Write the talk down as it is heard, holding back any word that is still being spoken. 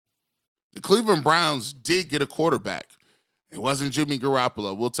the Cleveland Browns did get a quarterback. It wasn't Jimmy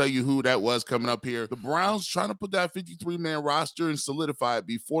Garoppolo. We'll tell you who that was coming up here. The Browns trying to put that 53-man roster and solidify it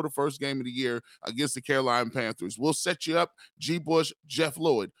before the first game of the year against the Carolina Panthers. We'll set you up, G. Bush, Jeff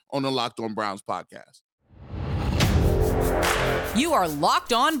Lloyd, on the Locked On Browns podcast. You are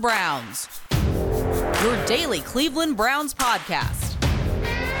Locked On Browns, your daily Cleveland Browns podcast.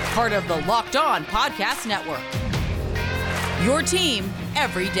 Part of the Locked On Podcast Network, your team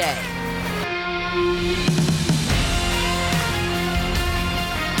every day.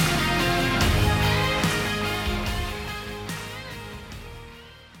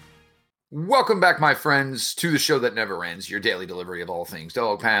 Welcome back, my friends, to the show that never ends, your daily delivery of all things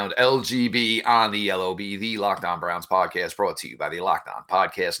Dog Pound, LGB on the LOB, the Locked On Browns podcast, brought to you by the Locked On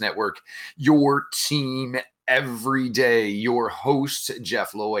Podcast Network, your team every day. Your host,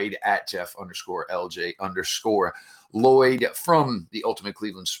 Jeff Lloyd, at Jeff_LJ_Lloyd from the Ultimate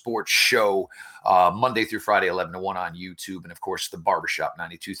Cleveland Sports Show, Monday through Friday, 11 to 1 on YouTube. And of course, the Barbershop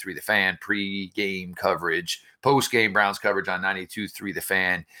 92.3 The Fan, pre-game coverage, post-game Browns coverage on 92.3 The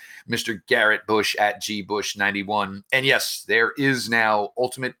Fan. Mr. Garrett Bush at GBush91. And yes, there is now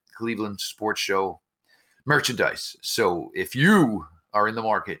Ultimate Cleveland Sports Show merchandise. So if you are in the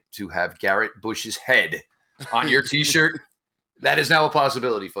market to have Garrett Bush's head on your t-shirt, that is now a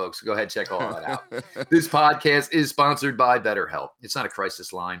possibility, folks. Go ahead, check all that out. This podcast is sponsored by BetterHelp. It's not a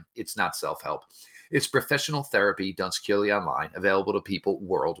crisis line. It's not self-help. It's professional therapy done securely online, available to people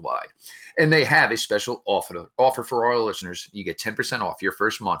worldwide. And they have a special offer for our listeners. You get 10% off your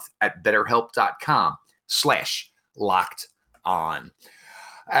first month at BetterHelp.com/LockedOn.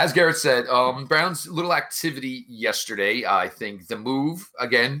 As Garrett said, Browns little activity yesterday. I think the move,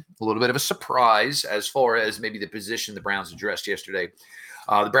 again, a little bit of a surprise as far as maybe the position the Browns addressed yesterday.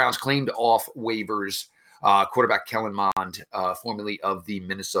 The Browns claimed off waivers quarterback Kellen Mond, formerly of the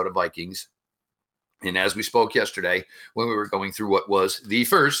Minnesota Vikings. And as we spoke yesterday, when we were going through what was the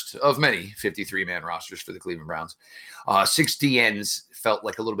first of many 53-man rosters for the Cleveland Browns, 6 DNs felt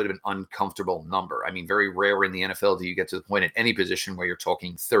like a little bit of an uncomfortable number. I mean, very rare in the NFL do you get to the point at any position where you're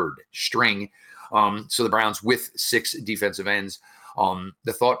talking third string. So the Browns with 6 defensive ends. The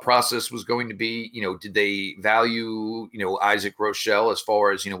thought process was going to be, did they value, Isaac Rochelle as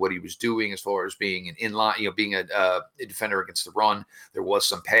far as, what he was doing, as far as being an inline, being a defender against the run. There was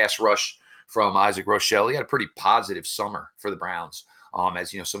some pass rush from Isaac Rochelle. He had a pretty positive summer for the Browns.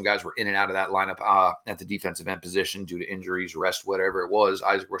 As some guys were in and out of that lineup at the defensive end position due to injuries, rest, whatever it was.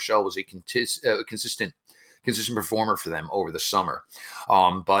 Isaac Rochelle was a consistent performer for them over the summer.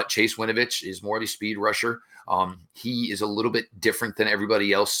 But Chase Winovich is more of a speed rusher. He is a little bit different than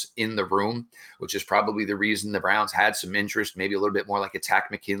everybody else in the room, which is probably the reason the Browns had some interest, maybe a little bit more like a Takk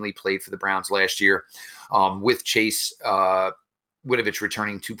McKinley played for the Browns last year. With Chase Winovich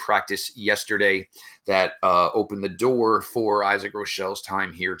returning to practice yesterday, that opened the door for Isaac Rochelle's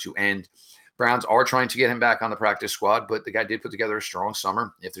time here to end. Browns are trying to get him back on the practice squad, but the guy did put together a strong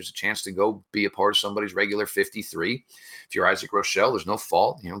summer. If there's a chance to go be a part of somebody's regular 53, if you're Isaac Rochelle, there's no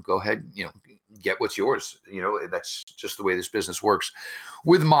fault. Go ahead, get what's yours. That's just the way this business works.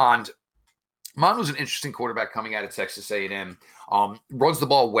 With Mond was an interesting quarterback coming out of Texas A&M. Runs the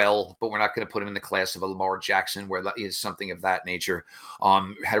ball well, but we're not going to put him in the class of a Lamar Jackson, where that is something of that nature.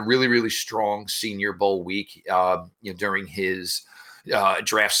 Had a really, really strong Senior Bowl week during his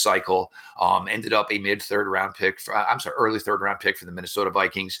draft cycle. Ended up a early third round pick for the Minnesota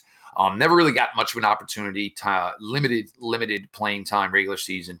Vikings. Never really got much of an opportunity. Limited playing time regular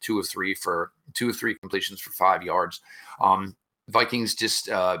season. 2 of 3 completions for 5 yards. Vikings just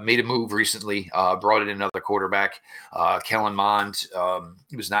made a move recently, brought in another quarterback. Kellen Mond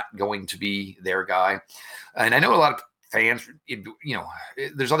was not going to be their guy. And I know a lot of fans,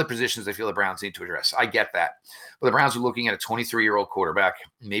 there's other positions they feel the Browns need to address. I get that. But the Browns are looking at a 23-year-old quarterback.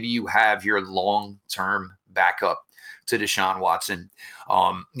 Maybe you have your long-term backup to Deshaun Watson.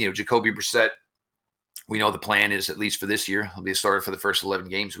 Jacoby Brissett, we know the plan is, at least for this year, he'll be a starter for the first 11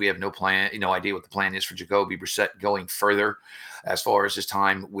 games. We have no idea what the plan is for Jacoby Brissett going further as far as his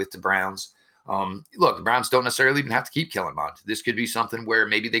time with the Browns. Look, the Browns don't necessarily even have to keep Kellen Mond. This could be something where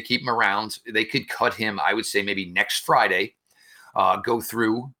maybe they keep him around. They could cut him, I would say, maybe next Friday, go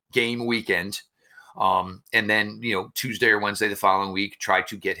through game weekend, and then, Tuesday or Wednesday the following week, try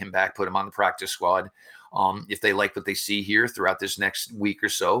to get him back, put him on the practice squad. If they like what they see here throughout this next week or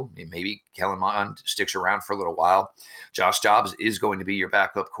so, maybe Kellen Mond sticks around for a little while. Josh Dobbs is going to be your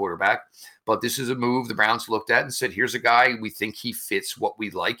backup quarterback. But this is a move the Browns looked at and said, here's a guy we think he fits what we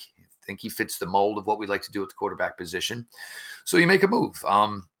like. Think he fits the mold of what we'd like to do at the quarterback position. So you make a move.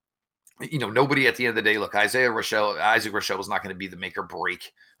 nobody at the end of the day, look, Isaac Rochelle is not going to be the make or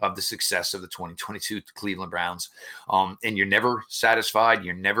break of the success of the 2022 Cleveland Browns. And you're never satisfied.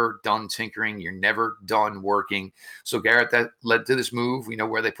 You're never done tinkering. You're never done working. So, Garrett, that led to this move. We know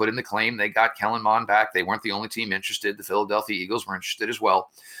where they put in the claim. They got Kellen Mond back. They weren't the only team interested. The Philadelphia Eagles were interested as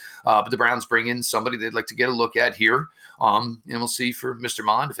well. But the Browns bring in somebody they'd like to get a look at here. And we'll see for Mr.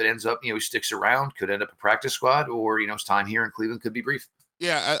 Mond if it ends up, he sticks around, could end up a practice squad, or, his time here in Cleveland could be brief.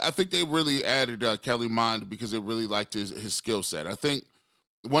 Yeah, I think they really added Kelly Mond because they really liked his skill set. I think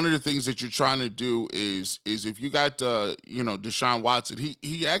one of the things that you're trying to do is if you got Deshaun Watson,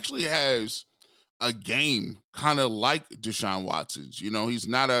 he actually has a game kind of like Deshaun Watson's. He's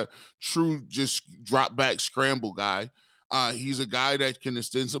not a true just drop back scramble guy. He's a guy that can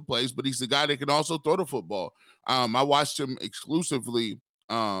extend some plays, but he's the guy that can also throw the football. I watched him exclusively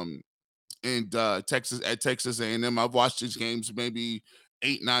in Texas at Texas A&M. I've watched his games maybe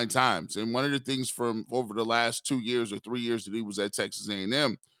 8-9 times, and one of the things from over the last 2 years or 3 years that he was at Texas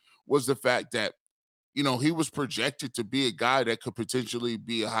A&M was the fact that he was projected to be a guy that could potentially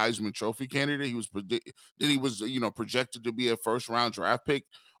be a Heisman Trophy candidate. He was projected to be a first round draft pick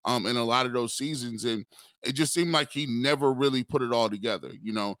in a lot of those seasons, and it just seemed like he never really put it all together.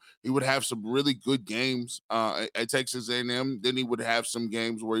 He would have some really good games at Texas A&M, then he would have some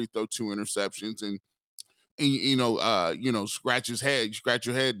games where he throw 2 interceptions and scratch your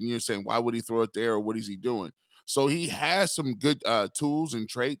head and you're saying, why would he throw it there, or what is he doing? So he has some good tools and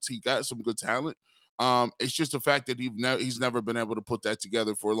traits. He got some good talent. It's just the fact that he's never been able to put that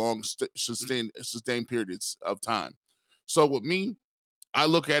together for long sustained periods of time. So with me, I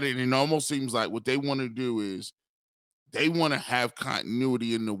look at it and it almost seems like what they want to do is they want to have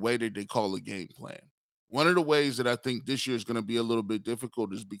continuity in the way that they call a game plan. One of the ways that I think this year is going to be a little bit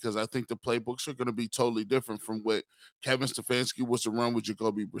difficult is because I think the playbooks are going to be totally different from what Kevin Stefanski was to run with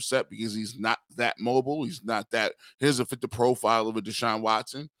Jacoby Brissett, because he's not that mobile. He doesn't fit the profile of a Deshaun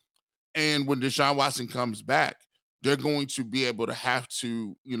Watson. And when Deshaun Watson comes back, they're going to be able to have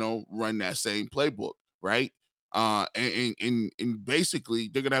to, run that same playbook, right? And basically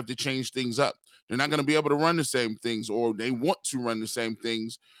they're going to have to change things up. They're not going to be able to run the same things, or they want to run the same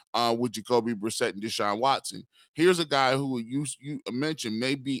things with Jacoby Brissett and Deshaun Watson. Here's a guy who you mentioned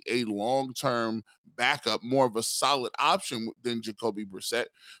may be a long-term backup, more of a solid option than Jacoby Brissett,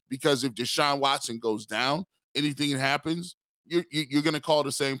 because if Deshaun Watson goes down, anything that happens, you're going to call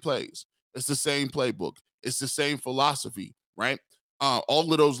the same plays. It's the same playbook. It's the same philosophy, right?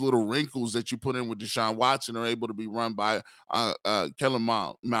 All of those little wrinkles that you put in with Deshaun Watson are able to be run by Kellen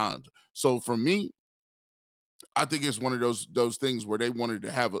Mond. So for me, I think it's one of those things where they wanted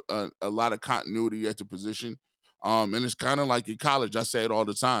to have a lot of continuity at the position. And it's kind of like in college. I say it all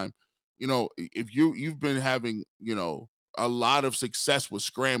the time. If you've been having, a lot of success with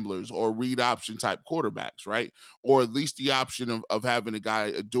scramblers or read option type quarterbacks, right? Or at least the option of having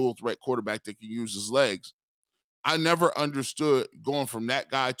a dual threat quarterback that can use his legs. I never understood going from that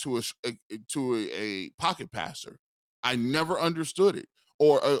guy to a pocket passer. I never understood it,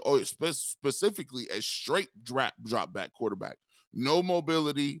 or specifically a straight drop back quarterback. No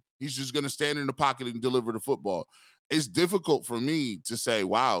mobility. He's just going to stand in the pocket and deliver the football. It's difficult for me to say,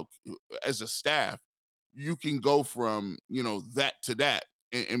 wow, as a staff, you can go from that to that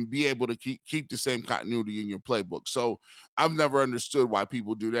and be able to keep the same continuity in your playbook. So I've never understood why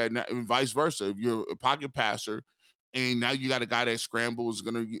people do that, and vice versa. If you're a pocket passer and now you got a guy that scrambles,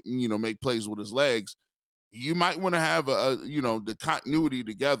 going to make plays with his legs, you might want to have the continuity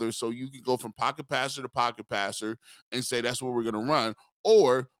together, so you can go from pocket passer to pocket passer and say that's what we're going to run,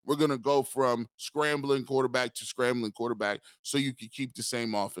 or we're going to go from scrambling quarterback to scrambling quarterback, so you can keep the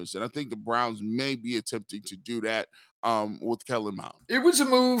same offense. And I think the Browns may be attempting to do that with Kellen Mond. It was a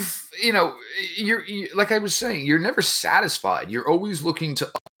move, you're like I was saying, you're never satisfied. You're always looking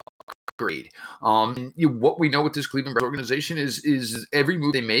to upgrade. What we know with this Cleveland Browns organization is every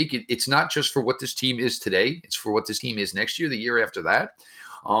move they make, it's not just for what this team is today, it's for what this team is next year, the year after that.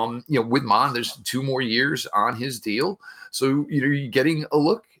 With Mond, there's 2 more years on his deal. So, you're getting a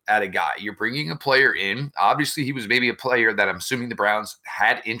look at a guy. You're bringing a player in. Obviously, he was maybe a player that I'm assuming the Browns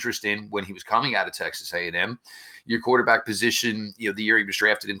had interest in when he was coming out of Texas A&M. Your quarterback position, the year he was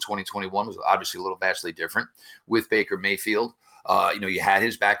drafted in 2021 was obviously a little vastly different with Baker Mayfield. You had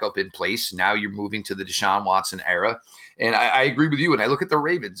his backup in place. Now you're moving to the Deshaun Watson era. And I agree with you. And I look at the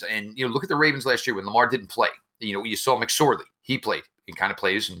Ravens, and, look at the Ravens last year when Lamar didn't play. You saw McSorley. He played. He kind of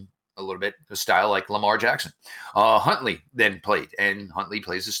plays in a little bit a style like Lamar Jackson. Huntley then played, and Huntley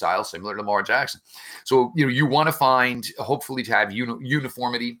plays a style similar to Lamar Jackson. So, you want to find, hopefully, to have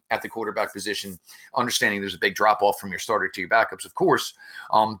uniformity at the quarterback position, understanding there's a big drop-off from your starter to your backups, of course,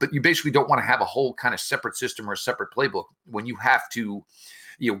 but you basically don't want to have a whole kind of separate system or a separate playbook when you have to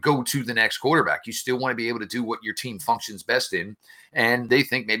go to the next quarterback. You still want to be able to do what your team functions best in. And they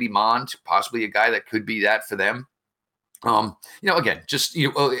think maybe Mond, possibly a guy that could be that for them. Again, just,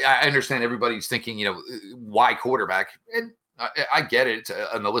 I understand everybody's thinking, why quarterback? And I get it. It's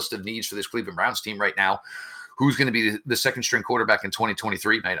on the list of needs for this Cleveland Browns team right now. Who's going to be the second string quarterback in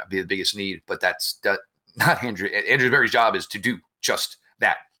 2023 might not be the biggest need, but that's not Andrew. Andrew Berry's job is to do just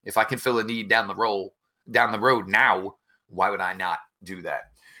that. If I can fill a need down the road now, why would I not do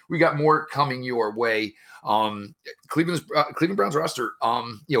that? We got more coming your way. Cleveland Browns roster,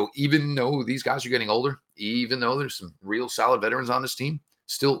 even though these guys are getting older, even though there's some real solid veterans on this team,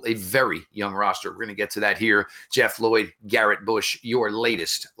 still a very young roster. We're going to get to that here. Jeff Lloyd, Garrett Bush, your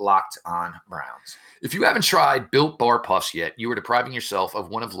latest Locked On Browns. If you haven't tried Built Bar Puffs yet, you are depriving yourself of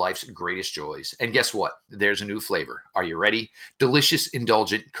one of life's greatest joys. And guess what? There's a new flavor. Are you ready? Delicious,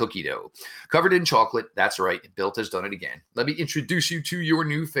 indulgent cookie dough. Covered in chocolate. That's right. Built has done it again. Let me introduce you to your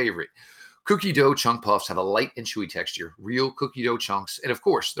new favorite. Cookie dough chunk puffs have a light and chewy texture, real cookie dough chunks, and of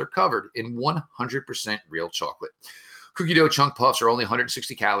course, they're covered in 100% real chocolate. Cookie dough chunk puffs are only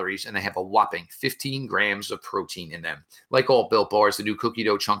 160 calories, and they have a whopping 15 grams of protein in them. Like all Built Bars, the new cookie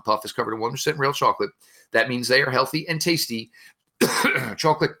dough chunk puff is covered in 1% real chocolate. That means they are healthy and tasty.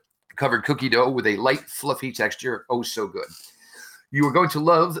 Chocolate-covered cookie dough with a light, fluffy texture. Oh, so good. You are going to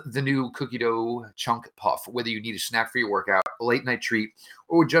love the new cookie dough chunk puff, whether you need a snack for your workout, a late-night treat,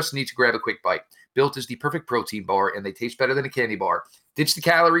 or just need to grab a quick bite. Built is the perfect protein bar, and they taste better than a candy bar. Ditch the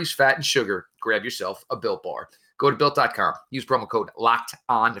calories, fat, and sugar. Grab yourself a Built Bar. Go to Built.com. Use promo code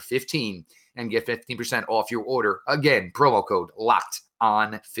LOCKEDON15 and get 15% off your order. Again, promo code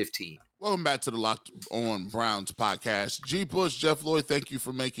LOCKEDON15. Welcome back to the Locked On Browns podcast. G. Bush, Jeff Lloyd, thank you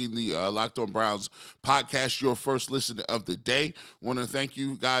for making the Locked On Browns podcast your first listen of the day. Want to thank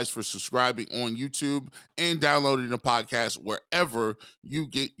you guys for subscribing on YouTube and downloading the podcast wherever you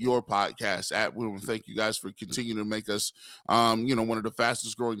get your podcast at. We want to thank you guys for continuing to make us, one of the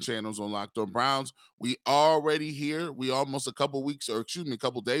fastest growing channels on Locked On Browns. We already here. We almost a couple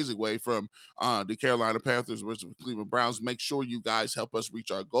days away from the Carolina Panthers versus the Cleveland Browns. Make sure you guys help us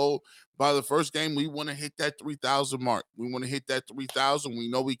reach our goal. By the first game, we want to hit that 3,000 mark. We want to hit that 3,000. We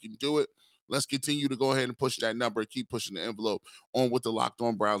know we can do it. Let's continue to go ahead and push that number, keep pushing the envelope on what the Locked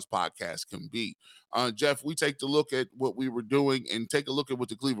On Browns podcast can be. Jeff, we take a look at what we were doing and take a look at what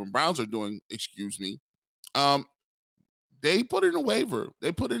the Cleveland Browns are doing, They put in a waiver.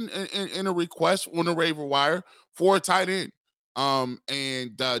 They put in a request on the waiver wire for a tight end.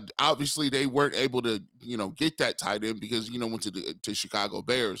 Obviously they weren't able to, get that tight end because, went to Chicago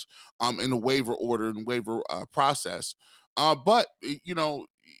Bears, in the waiver order and waiver process. But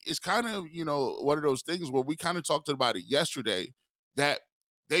it's kind of, one of those things where we kind of talked about it yesterday that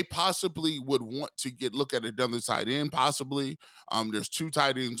they possibly would want to look at another tight end, possibly. There's 2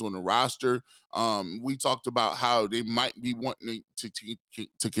 tight ends on the roster. We talked about how they might be wanting to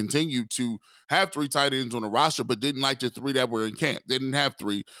continue to have 3 tight ends on the roster, but didn't like the 3 that were in camp. They didn't have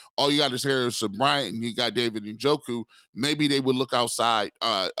 3. All you got is Harrison Bryant, and you got David Njoku. Maybe they would look outside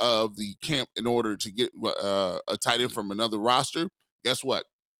of the camp in order to get a tight end from another roster. Guess what?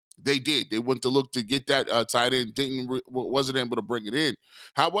 They did. They went to look to get that tight end, wasn't able to bring it in.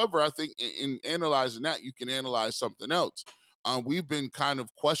 However, I think in analyzing that, you can analyze something else. We've been kind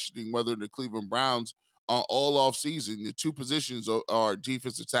of questioning whether the Cleveland Browns all off season, the 2 positions are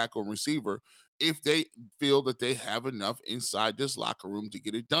defensive tackle and receiver, if they feel that they have enough inside this locker room to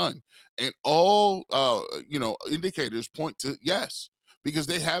get it done. And all, indicators point to yes. Because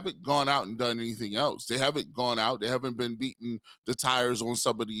they haven't gone out and done anything else. They haven't gone out. They haven't been beating the tires on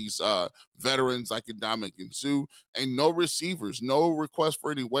some of these veterans like Ndamukong Suh, and no receivers, no request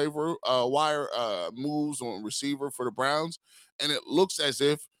for any waiver wire moves on receiver for the Browns. And it looks as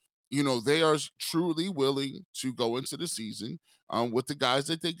if, they are truly willing to go into the season with the guys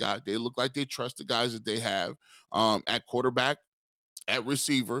that they got. They look like they trust the guys that they have at quarterback, at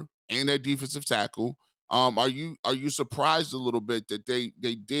receiver, and at defensive tackle. Are you surprised a little bit that they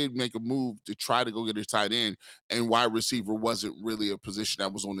did make a move to try to go get a tight end, and wide receiver wasn't really a position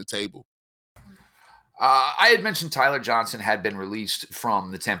that was on the table? I had mentioned Tyler Johnson had been released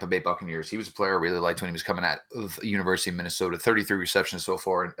from the Tampa Bay Buccaneers. He was a player I really liked when he was coming out of the University of Minnesota. 33 receptions so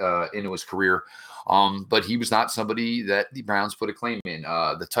far into his career. But he was not somebody that the Browns put a claim in.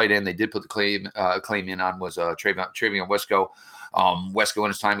 The tight end they did put the claim in on was Travion Wesco. Wesco in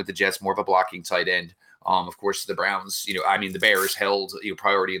his time with the Jets, more of a blocking tight end. Of course, the Browns, the Bears held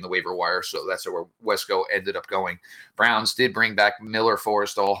priority in the waiver wire, so that's where Wesco ended up going. Browns did bring back Miller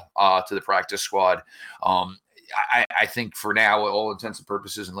Forrestall to the practice squad. I think for now, all intents and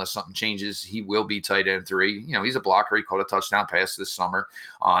purposes, unless something changes, he will be tight end 3. He's a blocker. He caught a touchdown pass this summer.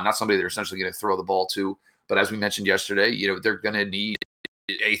 Not somebody they're essentially going to throw the ball to. But as we mentioned yesterday, they're going to need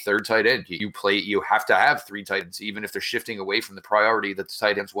a third tight end. You have to have 3 tight ends, even if they're shifting away from the priority that the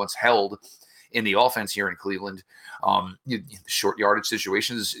tight ends once held in the offense here in Cleveland. The short yardage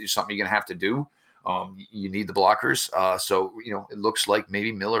situations is something you're going to have to do. You need the blockers. So it looks like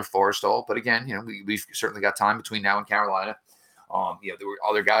maybe Miller, Forrestall. But again, we've certainly got time between now and Carolina. There were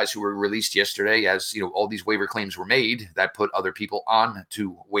other guys who were released yesterday as, all these waiver claims were made that put other people on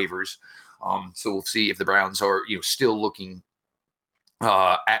to waivers. So we'll see if the Browns are, still looking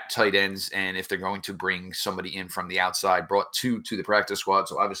at tight ends, and if they're going to bring somebody in from the outside, brought 2 to the practice squad.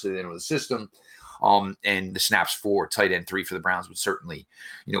 So obviously they know the system, and the snaps for tight end 3 for the Browns would certainly,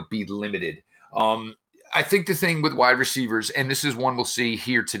 be limited. I think the thing with wide receivers, and this is one we'll see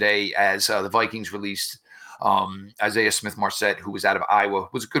here today as the Vikings released Isaiah Smith-Marset, who was out of Iowa,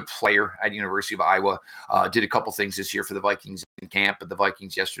 was a good player at University of Iowa, did a couple things this year for the Vikings in camp, but the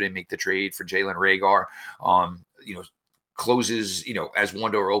Vikings yesterday make the trade for Jalen Reagor. Closes, as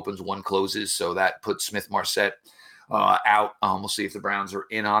one door opens, one closes. So that puts Smith-Marset out. We'll see if the Browns are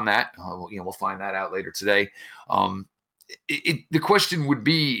in on that. We'll find that out later today. The question would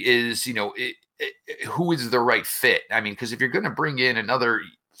be is, who is the right fit? I mean, because if you're going to bring in another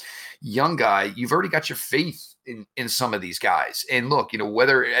young guy, you've already got your faith in some of these guys. And look,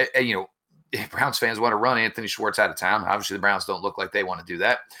 whether, if Browns fans want to run Anthony Schwartz out of town, obviously the Browns don't look like they want to do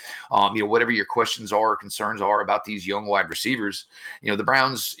that. Whatever your questions are or concerns are about these young wide receivers, the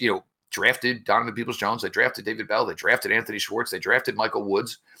Browns, drafted Donovan Peoples-Jones. They drafted David Bell. They drafted Anthony Schwartz. They drafted Michael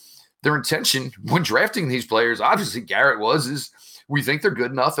Woods. Their intention when drafting these players, obviously Garrett is we think they're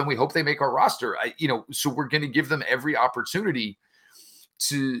good enough and we hope they make our roster. So we're going to give them every opportunity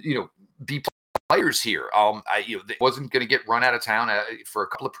to, be players here. They wasn't going to get run out of town for a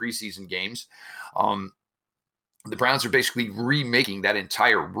couple of preseason games. The Browns are basically remaking that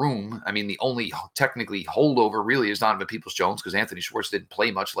entire room. I mean, the only technically holdover really is Donovan Peoples-Jones because Anthony Schwartz didn't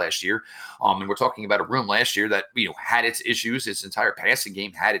play much last year. And we're talking about a room last year that, had its issues. Its entire passing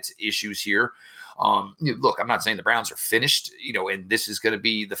game had its issues here. Look, I'm not saying the Browns are finished, and this is going to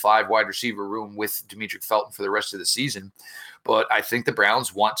be the 5 wide receiver room with Demetric Felton for the rest of the season. But I think the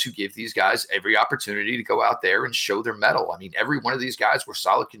Browns want to give these guys every opportunity to go out there and show their mettle. I mean, every one of these guys were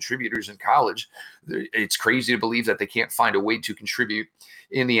solid contributors in college. It's crazy to believe that they can't find a way to contribute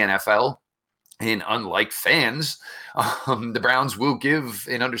in the NFL. And unlike fans, the Browns will give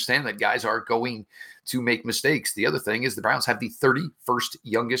and understand that guys are going to make mistakes. The other thing is the Browns have the 31st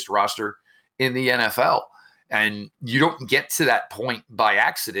youngest roster in the NFL. And you don't get to that point by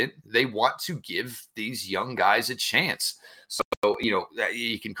accident. They want to give these young guys a chance. So,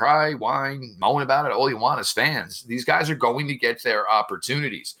 you can cry, whine, moan about it all you want as fans. These guys are going to get their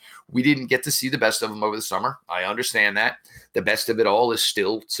opportunities. We didn't get to see the best of them over the summer. I understand that. The best of it all is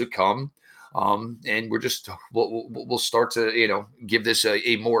still to come. And we'll start to, give this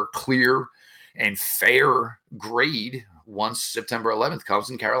a more clear and fair grade once September 11th comes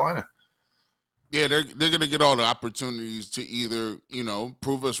in Carolina. Yeah, they're going to get all the opportunities to either,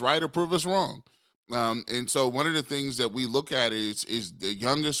 prove us right or prove us wrong. And so one of the things that we look at is the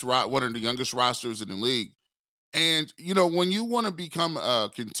one of the youngest rosters in the league. And, when you want to become a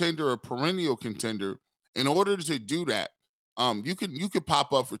contender, a perennial contender, in order to do that, you could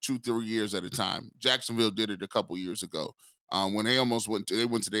pop up for 2-3 years at a time. Jacksonville did it a couple years ago when they almost went to the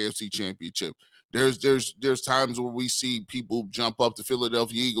AFC Championship. There's times where we see people jump up. The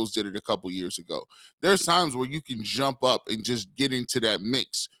Philadelphia Eagles did it a couple years ago. There's times where you can jump up and just get into that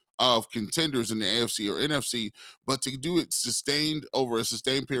mix of contenders in the AFC or NFC, but to do it sustained over a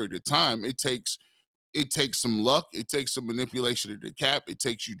sustained period of time, it takes some luck. It takes some manipulation of the cap. It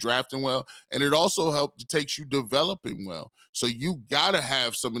takes you drafting well. And it also helps. It takes you developing well. So you got to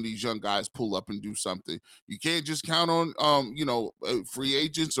have some of these young guys pull up and do something. You can't just count on, free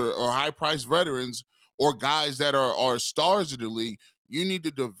agents or high-priced veterans or guys that are stars of the league. You need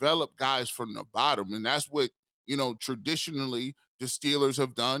to develop guys from the bottom. And that's what, traditionally the Steelers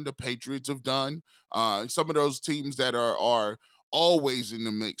have done. The Patriots have done. Some of those teams that are always in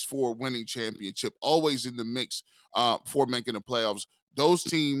the mix for winning championship, always in the mix for making the playoffs. Those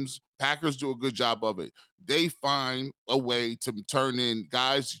teams, Packers do a good job of it. They find a way to turn in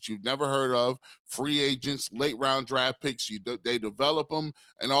guys that you've never heard of, free agents, late round draft picks. They develop them,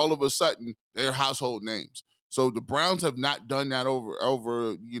 and all of a sudden, they're household names. So the Browns have not done that over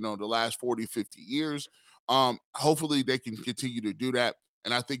the last 40, 50 years. Hopefully they can continue to do that.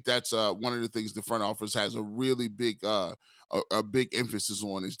 And I think that's one of the things the front office has a really big a big emphasis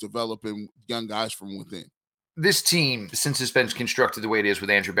on, is developing young guys from within. This team, since it's been constructed the way it is with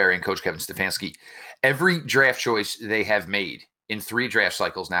Andrew Berry and Coach Kevin Stefanski, every draft choice they have made in 3 draft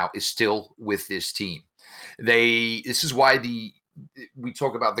cycles now is still with this team. This is why we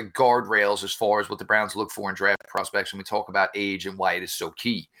talk about the guardrails as far as what the Browns look for in draft prospects, and we talk about age and why it is so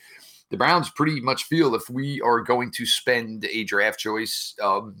key. The Browns pretty much feel if we are going to spend a draft choice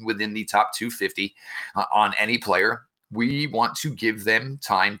within the top 250 on any player, we want to give them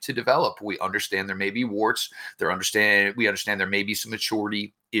time to develop. We understand there may be warts. We understand there may be some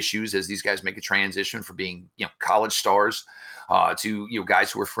maturity issues as these guys make a transition from being, college stars to,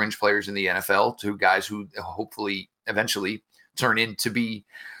 guys who are fringe players in the NFL, to guys who hopefully eventually turn into be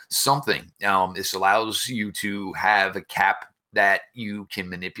something. This allows you to have a cap that you can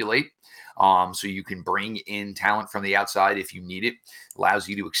manipulate. So you can bring in talent from the outside if you need it. Allows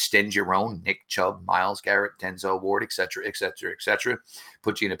you to extend your own. Nick Chubb, Myles Garrett, Denzel Ward, et cetera, et cetera, et cetera.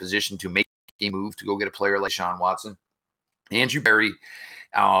 Put you in a position to make a move to go get a player like Sean Watson, Andrew Berry,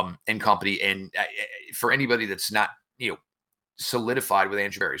 and company. And for anybody that's not, solidified with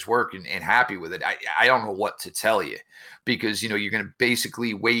Andrew Berry's work and happy with it, I don't know what to tell you, because you're going to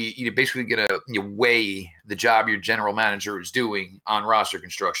basically weigh the job your general manager is doing on roster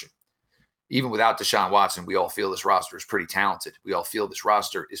construction. Even without Deshaun Watson, we all feel this roster is pretty talented. We all feel this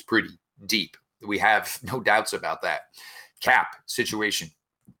roster is pretty deep. We have no doubts about that. Cap situation,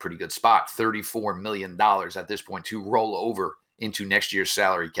 pretty good spot. $34 million at this point to roll over into next year's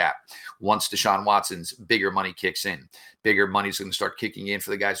salary cap. Once Deshaun Watson's bigger money kicks in, bigger money's going to start kicking in for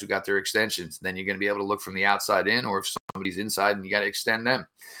the guys who got their extensions. Then you're going to be able to look from the outside in, or if somebody's inside and you got to extend them.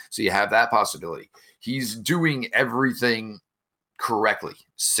 So you have that possibility. He's doing everything correctly.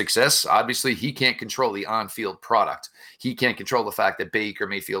 Success, obviously, he can't control the on-field product. He can't control the fact that Baker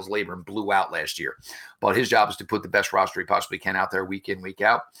Mayfield's labor blew out last year. But his job is to put the best roster he possibly can out there week in, week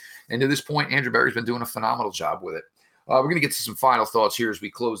out. And to this point, Andrew Berry's been doing a phenomenal job with it. We're going to get to some final thoughts here as we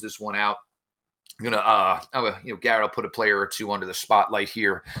close this one out. I'm gonna, Garrett will put a player or two under the spotlight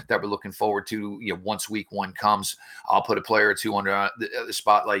here that we're looking forward to. Once week 1 comes, I'll put a player or two under the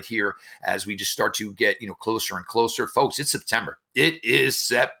spotlight here as we just start to get closer and closer, folks. It's September. It is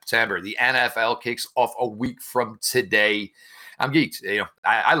September. The NFL kicks off a week from today. I'm geeked.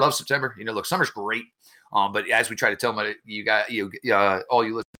 I love September. Look, summer's great. But as we try to tell them, all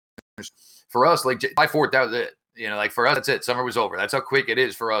you listeners, for us, like July 4th, that was it. For us, that's it. Summer was over. That's how quick it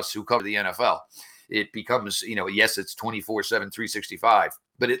is for us who cover the NFL. It becomes, yes, it's 24/7, 365,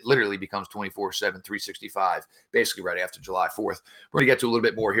 but it literally becomes 24/7, 365, basically right after July 4th. We're going to get to a little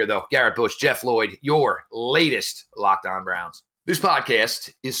bit more here, though. Garrett Bush, Jeff Lloyd, your latest Locked On Browns. This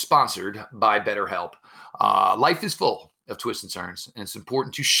podcast is sponsored by BetterHelp. Life is full of twists and turns, and it's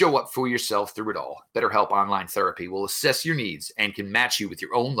important to show up for yourself through it all. BetterHelp Online Therapy will assess your needs and can match you with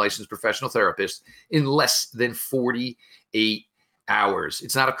your own licensed professional therapist in less than 48 hours.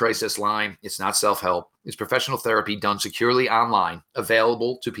 It's not a crisis line. It's not self-help. It's professional therapy done securely online,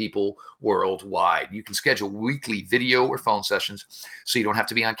 available to people worldwide. You can schedule weekly video or phone sessions so you don't have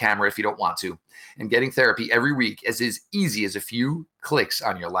to be on camera if you don't want to. And getting therapy every week is easy as a few clicks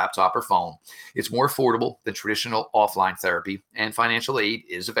on your laptop or phone. It's more affordable than traditional offline therapy, and financial aid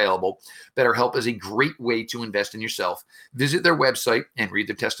is available. BetterHelp is a great way to invest in yourself. Visit their website and read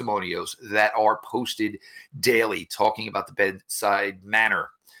their testimonials that are posted daily, talking about the bedside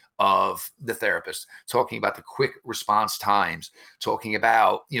manner of the therapist, talking about the quick response times, talking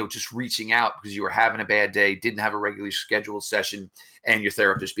about, just reaching out because you were having a bad day, didn't have a regularly scheduled session, and your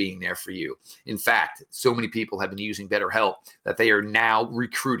therapist being there for you. In fact, so many people have been using BetterHelp that they are now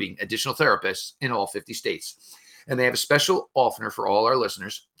recruiting additional therapists in all 50 states. And they have a special offer for all our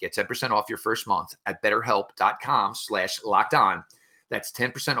listeners. Get 10% off your first month at betterhelp.com/lockedon. That's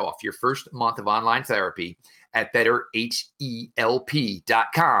 10% off your first month of online therapy at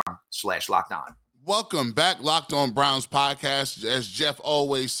betterhelp.com/lockedon. Welcome back, Locked On Browns podcast. As Jeff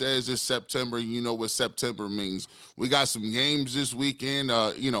always says, it's September. You know what September means. We got some games this weekend.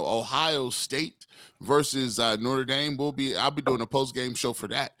 Ohio State versus Notre Dame. I'll be doing a post-game show for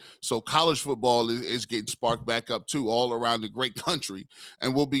that. So college football is getting sparked back up too, all around the great country,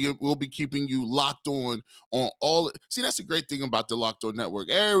 and we'll be keeping you locked on all. See, that's the great thing about the Locked On Network.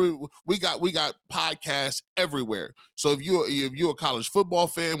 We got podcasts everywhere. So if you're a college football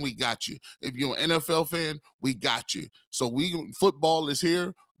fan, we got you. If you're an NFL fan, we got you. So football is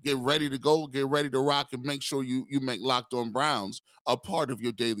here. Get ready to go. Get ready to rock, and make sure you make Locked On Browns a part of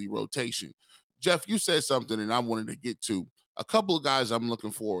your daily rotation. Jeff, you said something, and I wanted to get to a couple of guys I'm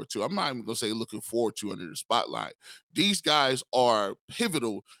looking forward to. I'm not even going to say looking forward to under the spotlight. These guys are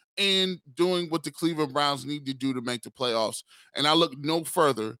pivotal in doing what the Cleveland Browns need to do to make the playoffs. And I look no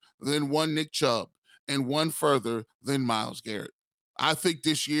further than one Nick Chubb and one further than Myles Garrett. I think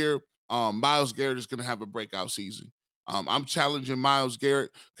this year, Myles Garrett is going to have a breakout season. I'm challenging Myles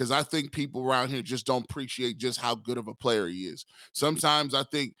Garrett because I think people around here just don't appreciate just how good of a player he is. Sometimes I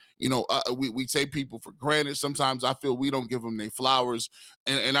think, we take people for granted. Sometimes I feel we don't give them their flowers.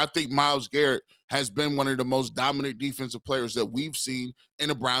 And I think Myles Garrett has been one of the most dominant defensive players that we've seen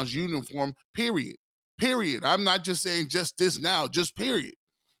in a Browns uniform, period. I'm not just saying just this now, just period.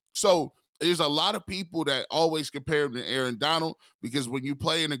 So there's a lot of people that always compare him to Aaron Donald because when you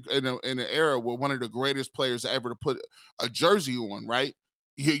play in an era where one of the greatest players ever to put a jersey on, right,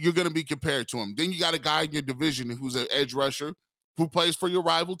 you're going to be compared to him. Then you got a guy in your division who's an edge rusher who plays for your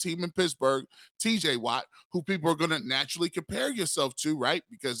rival team in Pittsburgh, TJ Watt, who people are going to naturally compare yourself to, right,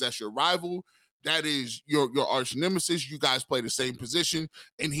 because that's your rival. That is your arch nemesis. You guys play the same position,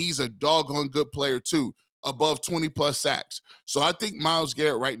 and he's a doggone good player too. Above 20-plus sacks. So I think Myles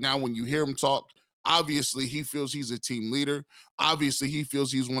Garrett right now, when you hear him talk, obviously he feels he's a team leader. Obviously he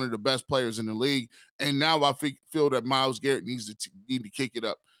feels he's one of the best players in the league. And now I feel that Myles Garrett needs to kick it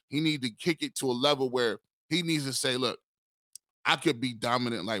up. He needs to kick it to a level where he needs to say, look, I could be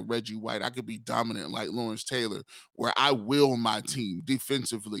dominant like Reggie White. I could be dominant like Lawrence Taylor, where I will my team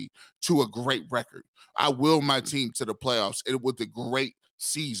defensively to a great record. I will my team to the playoffs and with a great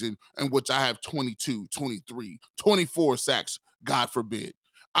season in which I have 22, 23, 24 sacks, God forbid.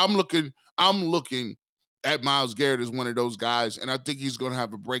 I'm looking at Myles Garrett as one of those guys, and I think he's going to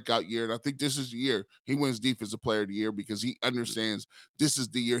have a breakout year. And I think this is the year he wins Defensive Player of the Year because he understands this is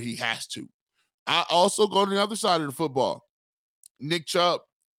the year he has to. I also go to the other side of the football. Nick Chubb.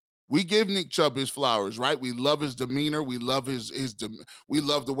 We give Nick Chubb his flowers, right? We love his demeanor. We love we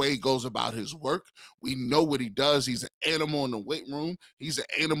love the way he goes about his work. We know what he does. He's an animal in the weight room. He's an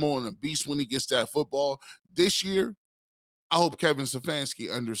animal and a beast when he gets that football. This year, I hope Kevin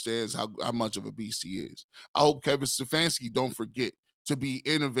Stefanski understands how much of a beast he is. I hope Kevin Stefanski don't forget to be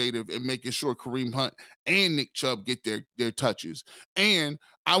innovative and making sure Kareem Hunt and Nick Chubb get their touches. And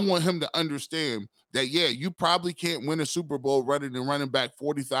I want him to understand that, yeah, you probably can't win a Super Bowl running back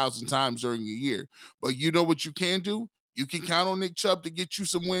 40,000 times during a year. But you know what you can do? You can count on Nick Chubb to get you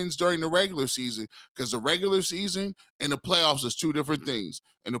some wins during the regular season because the regular season and the playoffs is two different things.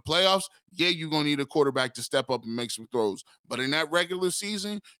 In the playoffs, yeah, you're going to need a quarterback to step up and make some throws. But in that regular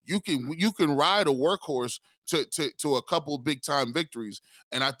season, you can ride a workhorse to a couple of big-time victories.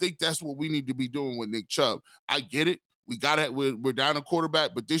 And I think that's what we need to be doing with Nick Chubb. I get it. We're down a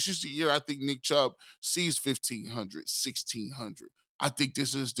quarterback, but this is the year I think Nick Chubb sees 1,500, 1,600. I think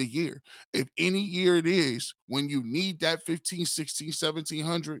this is the year. If any year it is when you need that 15, 16,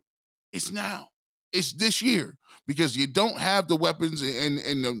 1,700, it's now. It's this year because you don't have the weapons and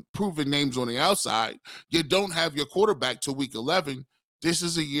the proven names on the outside. You don't have your quarterback till week 11. This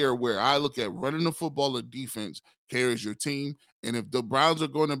is a year where I look at running the football and defense carries your team. And if the Browns are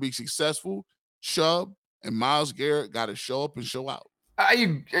going to be successful, Chubb and Myles Garrett got to show up and show out.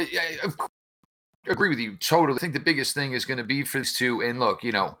 I agree with you totally. I think the biggest thing is going to be for these two. And look,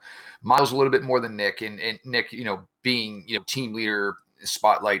 Myles a little bit more than Nick, and Nick, being team leader,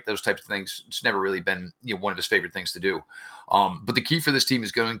 spotlight, those types of things. It's never really been one of his favorite things to do. But the key for this team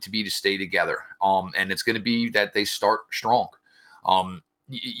is going to be to stay together. And it's going to be that they start strong.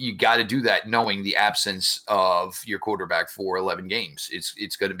 You got to do that knowing the absence of your quarterback for 11 games.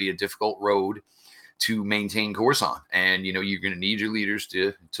 It's going to be a difficult road to maintain course on. And, you're going to need your leaders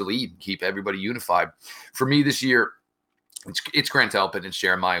to lead, keep everybody unified. For me this year, it's Grant Delpit, it's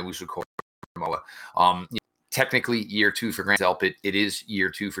Jeremiah Owusu-Koramoah. Technically year 2 for Grant Delpit. It is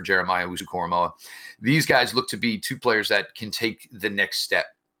year 2 for Jeremiah Owusu-Koramoah. These guys look to be two players that can take the next step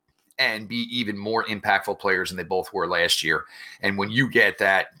and be even more impactful players than they both were last year. And when you get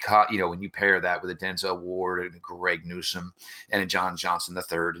that, when you pair that with a Denzel Ward and a Greg Newsome and a John Johnson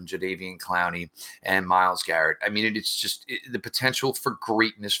III and Jadeveon Clowney and Myles Garrett, I mean, it's just the potential for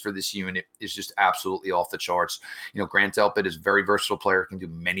greatness for this unit is just absolutely off the charts. Grant Delpit is a very versatile player, can do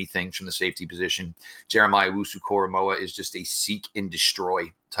many things from the safety position. Jeremiah Owusu-Koramoah is just a seek and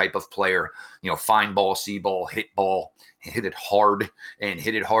destroy type of player. Find ball, see ball, hit ball, hit it hard, and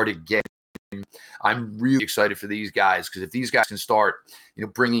hit it hard again. I'm really excited for these guys because if these guys can start,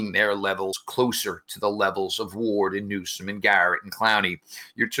 bringing their levels closer to the levels of Ward and Newsome and Garrett and Clowney,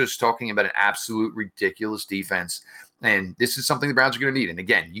 you're just talking about an absolute ridiculous defense. And this is something the Browns are going to need. And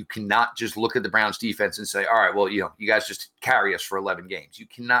again, you cannot just look at the Browns defense and say, all right, well, you guys just carry us for 11 games. You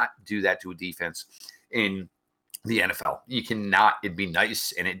cannot do that to a defense in the NFL. You cannot. It'd be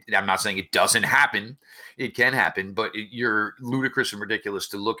nice. And I'm not saying it doesn't happen. It can happen, but you're ludicrous and ridiculous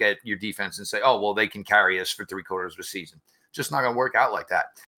to look at your defense and say, oh, well, they can carry us for 3/4 of a season. Just not going to work out like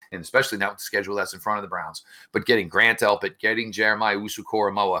that. And especially now with the schedule that's in front of the Browns. But getting Grant Delpit, getting Jeremiah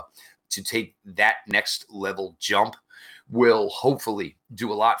Owusu-Koramoah to take that next level jump will hopefully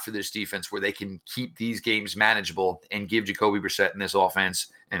do a lot for this defense where they can keep these games manageable and give Jacoby Brissett and this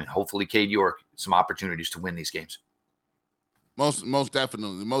offense and hopefully Cade York some opportunities to win these games. Most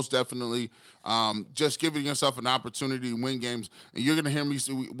definitely. Just giving yourself an opportunity to win games. And you're going to hear me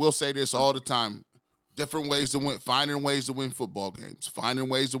say, we'll say this all the time. Different ways to win, finding ways to win football games,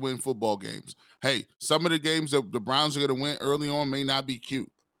 Hey, some of the games that the Browns are going to win early on may not be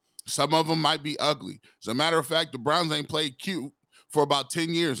cute. Some of them might be ugly. As a matter of fact, the Browns ain't played cute for about 10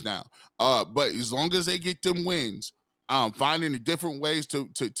 years now. But as long as they get them wins, finding the different ways to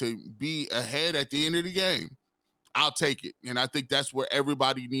be ahead at the end of the game, I'll take it. And I think that's where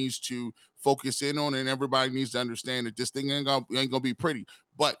everybody needs to focus in on, and everybody needs to understand that this thing ain't gonna be pretty.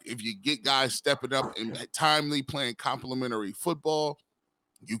 But if you get guys stepping up and timely playing complementary football,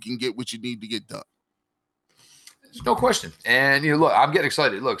 you can get what you need to get done. There's no question. And, look, I'm getting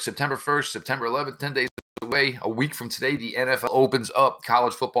excited. Look, September 1st, September 11th, 10 days away, a week from today, the NFL opens up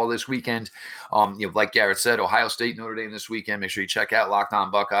college football this weekend. Like Garrett said, Ohio State, Notre Dame this weekend. Make sure you check out Locked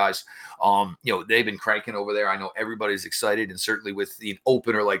On Buckeyes. They've been cranking over there. I know everybody's excited, and certainly with the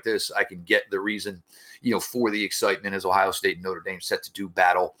opener like this, I can get the reason, for the excitement as Ohio State and Notre Dame set to do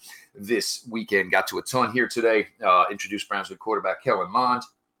battle this weekend. Got to a ton here today. Introduced Browns with quarterback Kellen Mond.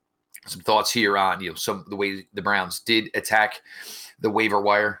 Some thoughts here on some of the way the Browns did attack the waiver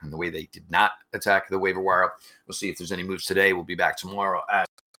wire and the way they did not attack the waiver wire. We'll see if there's any moves today. We'll be back tomorrow as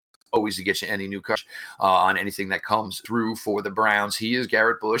always to get you any new coverage on anything that comes through for the Browns. He is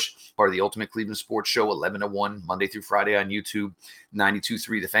Garrett Bush, part of the Ultimate Cleveland Sports Show, 11 to 1, Monday through Friday on YouTube,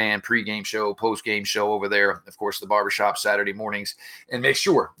 92.3 The Fan, pregame show, postgame show over there. Of course, the barbershop Saturday mornings. And make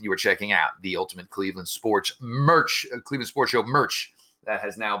sure you are checking out the Ultimate Cleveland Sports merch, Cleveland Sports Show merch that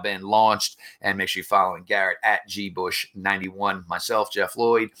has now been launched. And make sure you're following Garrett at GBush91, myself, Jeff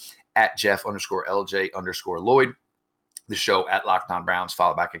Lloyd, at Jeff_LJ_Lloyd, the show at Locked On Browns,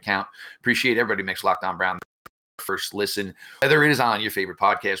 follow back account. Appreciate everybody who makes Locked On Browns first listen, whether it is on your favorite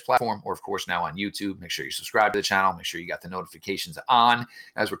podcast platform or, of course, now on YouTube. Make sure you subscribe to the channel. Make sure you got the notifications on.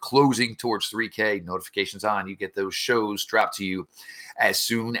 As we're closing towards 3K, notifications on. You get those shows dropped to you as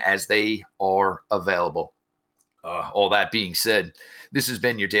soon as they are available. All that being said, this has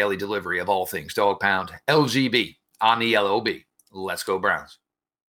been your daily delivery of all things Dog Pound LGB on the LOB. Let's go Browns.